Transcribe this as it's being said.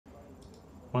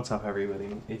What's up,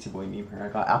 everybody? It's your boy Meme here. I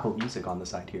got Apple Music on the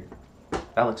side here.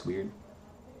 That looks weird.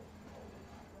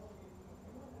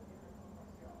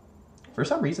 For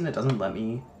some reason, it doesn't let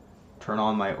me turn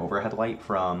on my overhead light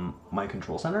from my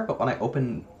control center, but when I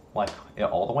open like it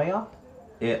all the way up,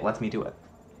 it lets me do it.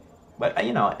 But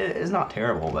you know, it's not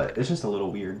terrible, but it's just a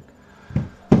little weird.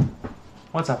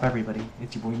 What's up, everybody?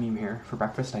 It's your boy Meme here. For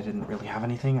breakfast, I didn't really have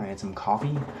anything. I had some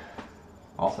coffee.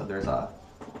 Also, there's a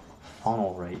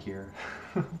funnel right here.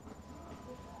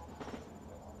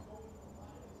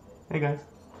 Hey guys.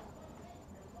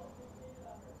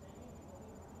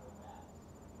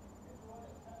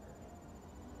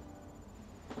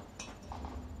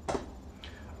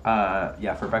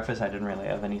 Yeah, for breakfast I didn't really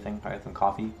have anything. I had some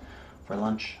coffee. For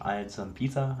lunch I had some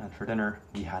pizza, and for dinner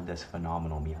we had this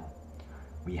phenomenal meal.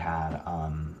 We had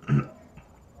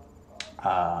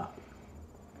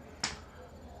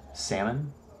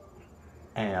salmon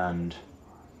and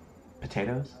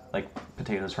potatoes, like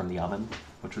potatoes from the oven,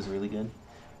 which was really good.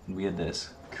 And we had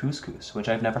this couscous, which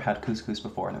I've never had couscous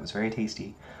before, and it was very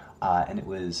tasty. And it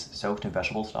was soaked in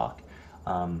vegetable stock.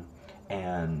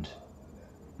 And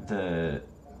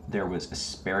there was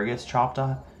asparagus chopped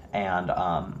up and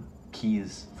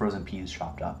peas, frozen peas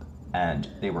chopped up, and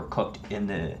they were cooked in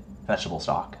the vegetable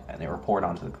stock, and they were poured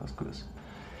onto the couscous.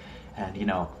 And you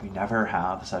know, we never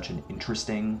have such an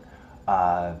interesting,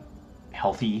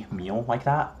 healthy meal like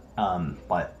that.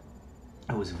 But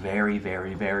it was very,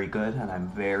 very, very good, and I'm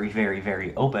very, very,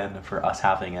 very open for us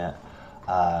having it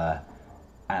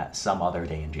at some other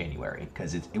day in January,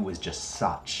 because it was just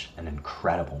such an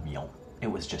incredible meal. It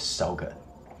was just so good.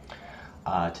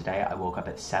 Today I woke up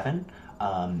at 7,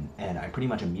 and I pretty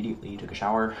much immediately took a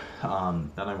shower.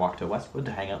 Then I walked to Westwood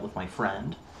to hang out with my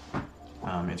friend.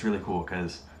 It's really cool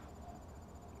because...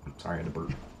 Sorry, I had to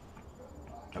burp.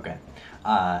 Okay.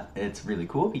 It's really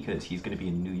cool because he's going to be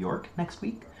in New York next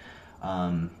week.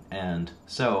 And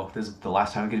so this is the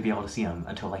last time I'm going to be able to see him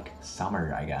until like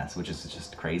summer, I guess, which is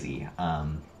just crazy.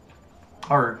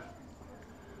 Or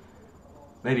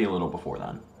maybe a little before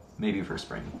then, maybe for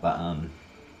spring, but,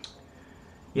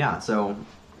 yeah, so,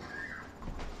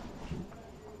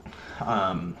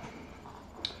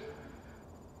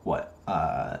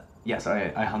 yeah, so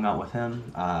I hung out with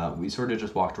him. We sort of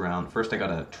just walked around. First I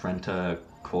got a Trenta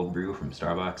cold brew from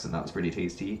Starbucks, and that was pretty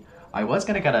tasty. I was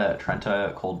gonna get a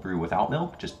Trenta cold brew without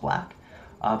milk, just black,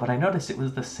 but I noticed it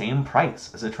was the same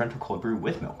price as a Trenta cold brew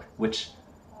with milk, which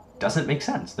doesn't make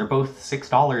sense. They're both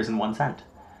 $6.01.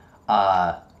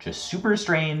 Just super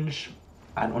strange.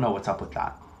 I don't know what's up with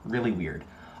that. Really weird.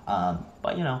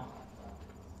 But you know,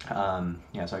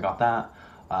 yeah, so I got that,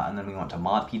 and then we went to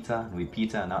Mod Pizza, and we had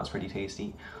pizza, and that was pretty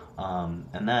tasty.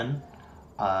 And then,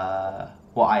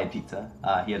 well, I had pizza,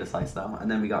 he had a slice though, and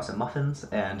then we got some muffins,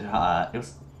 and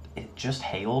it just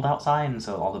hailed outside, and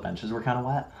so all the benches were kind of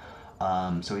wet.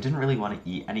 So we didn't really want to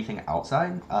eat anything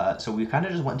outside, so we kind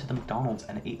of just went to the McDonald's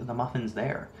and ate the muffins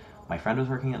there. My friend was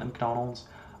working at the McDonald's.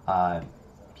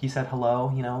 He said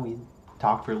hello, you know, we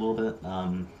talked for a little bit,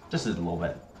 just a little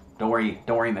bit. Don't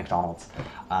worry, McDonald's.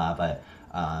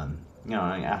 You know,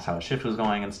 I asked how his shift was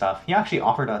going and stuff. He actually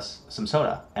offered us some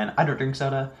soda, and I don't drink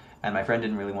soda, and my friend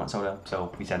didn't really want soda,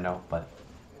 so we said no, but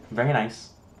very nice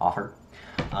offer.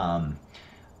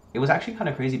 It was actually kind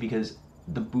of crazy because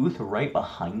the booth right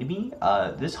behind me,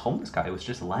 this homeless guy was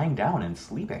just lying down and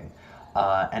sleeping,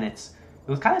 and it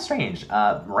was kind of strange.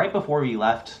 Right before we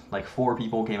left, like 4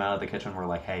 people came out of the kitchen and were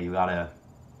like, hey,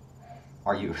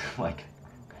 like,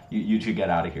 you should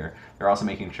get out of here. They're also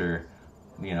making sure,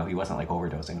 you know, he wasn't like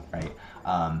overdosing, right?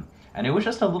 And it was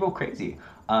just a little crazy.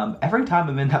 Every time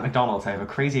I'm in that McDonald's, I have a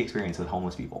crazy experience with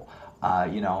homeless people.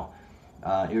 You know,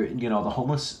 the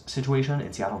homeless situation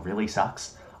in Seattle really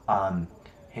sucks. And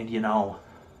you know,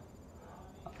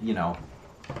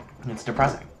 it's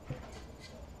depressing.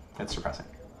 It's depressing.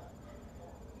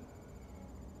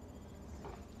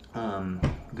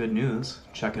 Good news,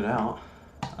 check it out.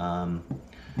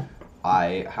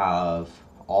 I have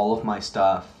all of my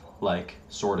stuff like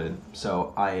sorted.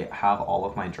 So I have all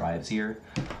of my drives here.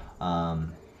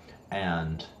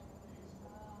 And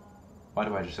why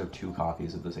do I just have 2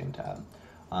 copies of the same tab?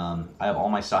 I have all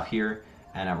my stuff here,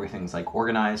 and everything's like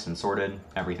organized and sorted.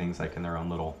 Everything's like in their own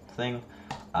little thing.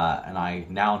 And I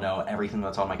now know everything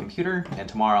that's on my computer, and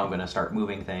tomorrow I'm going to start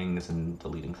moving things and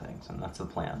deleting things, and that's the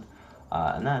plan.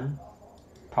 And then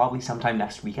probably sometime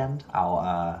next weekend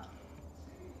I'll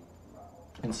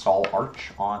install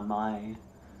Arch on my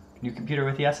new computer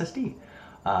with the SSD.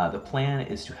 The plan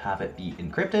is to have it be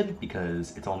encrypted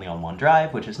because it's only on one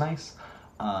drive, which is nice.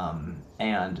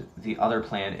 And the other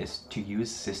plan is to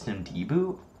use system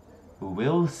deboot.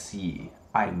 We'll see.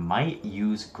 I might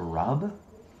use Grub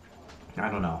I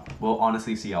don't know. We'll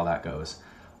honestly see how that goes.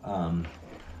 Um,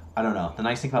 I don't know. The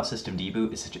nice thing about System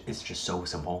Deboot is it's just so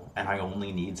simple, and I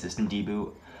only need System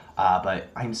Deboot. But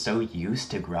I'm so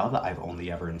used to Grub, I've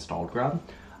only ever installed Grub.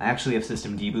 I actually have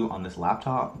System Deboot on this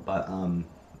laptop, but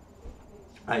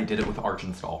I did it with Arch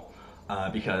install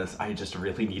because I just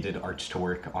really needed Arch to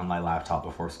work on my laptop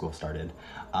before school started.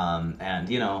 And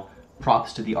you know,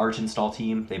 props to the Arch install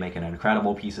team. They make an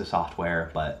incredible piece of software,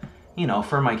 but you know,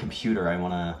 for my computer, I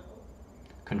want to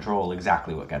control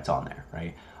exactly what gets on there,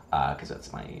 right? Because that's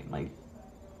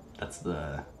that's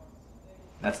the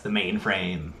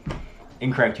mainframe.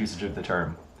 Incorrect usage of the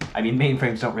term. I mean,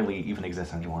 mainframes don't really even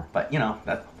exist anymore, but you know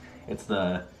that it's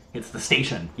the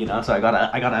station, you know. So I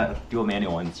gotta do a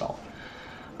manual install.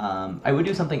 I would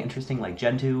do something interesting like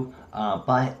Gentoo,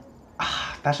 but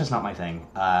that's just not my thing.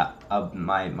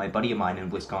 My buddy of mine in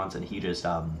Wisconsin, he just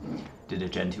did a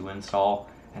Gentoo install,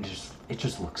 and it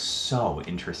just looks so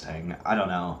interesting. I don't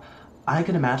know. I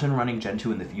could imagine running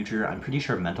Gentoo in the future. I'm pretty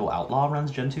sure Mental Outlaw runs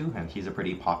Gentoo, and he's a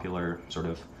pretty popular sort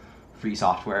of free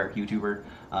software YouTuber.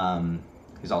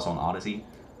 He's also on Odyssey.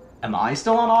 Am I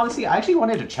still on Odyssey? I actually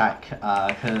wanted to check,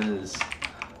 because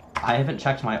I haven't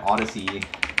checked my Odyssey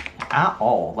at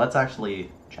all. Let's actually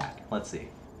check. Let's see.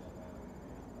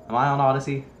 Am I on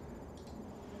Odyssey?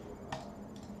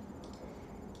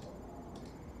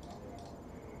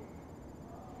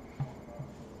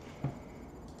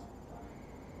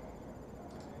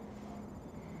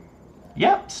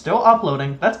 Yep, still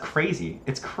uploading. That's crazy.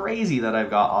 It's crazy that I've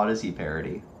got Odyssey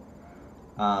parody.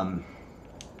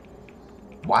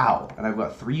 Wow, and I've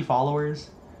got 3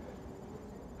 followers.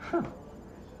 Huh.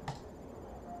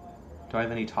 Do I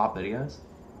have any top videos?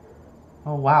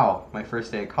 Oh wow, my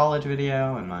first day of college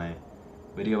video and my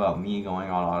video about me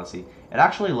going on Odyssey. It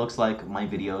actually looks like my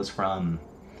videos from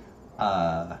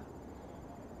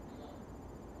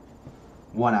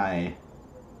when I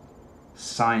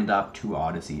signed up to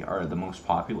Odyssey are the most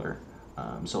popular.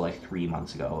 So like 3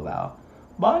 months ago about.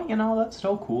 But you know, that's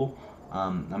still cool.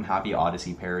 I'm happy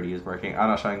Odyssey parody is working. I'm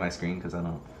not showing my screen because I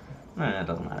don't. It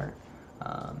doesn't matter.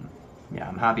 Yeah,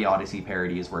 I'm happy Odyssey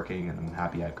parody is working, and I'm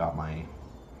happy I've got my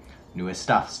newest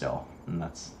stuff still, and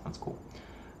that's cool.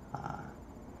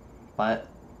 But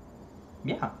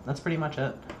yeah, that's pretty much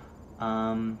it.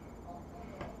 Yeah,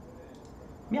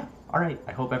 all right.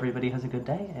 I hope everybody has a good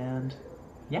day, and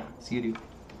yeah, see you, dude.